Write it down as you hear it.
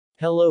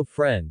Hello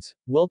friends,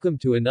 welcome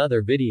to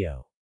another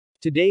video.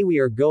 Today we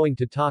are going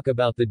to talk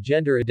about the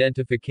gender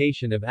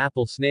identification of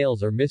apple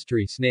snails or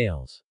mystery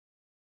snails.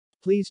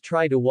 Please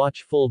try to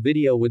watch full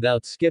video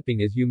without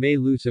skipping as you may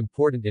lose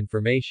important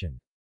information.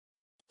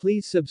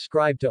 Please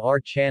subscribe to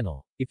our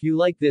channel, if you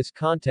like this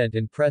content,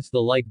 and press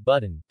the like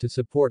button, to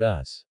support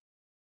us.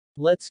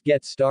 Let's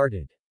get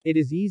started. It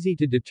is easy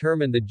to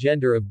determine the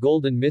gender of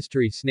golden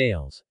mystery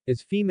snails,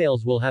 as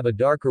females will have a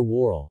darker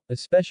whorl,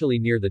 especially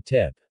near the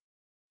tip.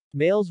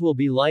 Males will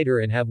be lighter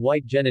and have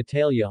white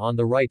genitalia on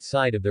the right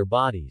side of their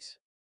bodies.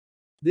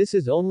 This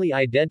is only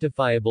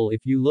identifiable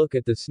if you look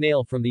at the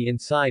snail from the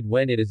inside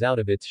when it is out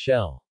of its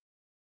shell.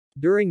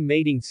 During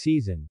mating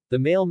season, the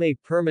male may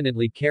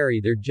permanently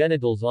carry their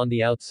genitals on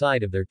the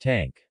outside of their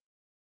tank.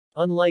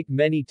 Unlike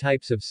many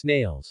types of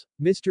snails,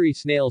 mystery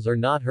snails are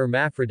not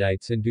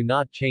hermaphrodites and do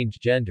not change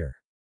gender.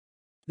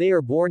 They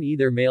are born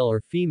either male or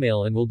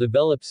female and will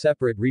develop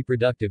separate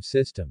reproductive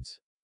systems.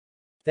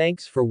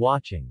 Thanks for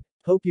watching.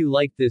 Hope you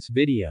liked this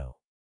video.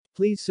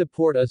 Please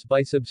support us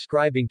by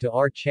subscribing to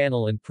our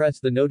channel and press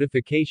the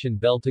notification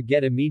bell to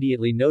get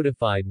immediately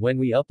notified when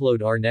we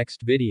upload our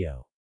next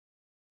video.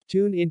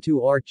 Tune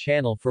into our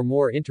channel for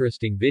more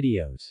interesting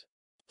videos.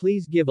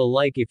 Please give a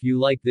like if you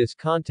like this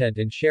content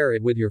and share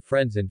it with your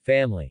friends and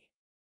family.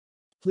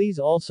 Please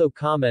also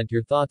comment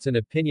your thoughts and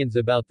opinions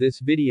about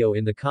this video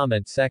in the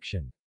comment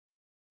section.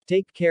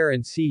 Take care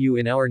and see you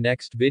in our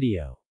next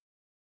video.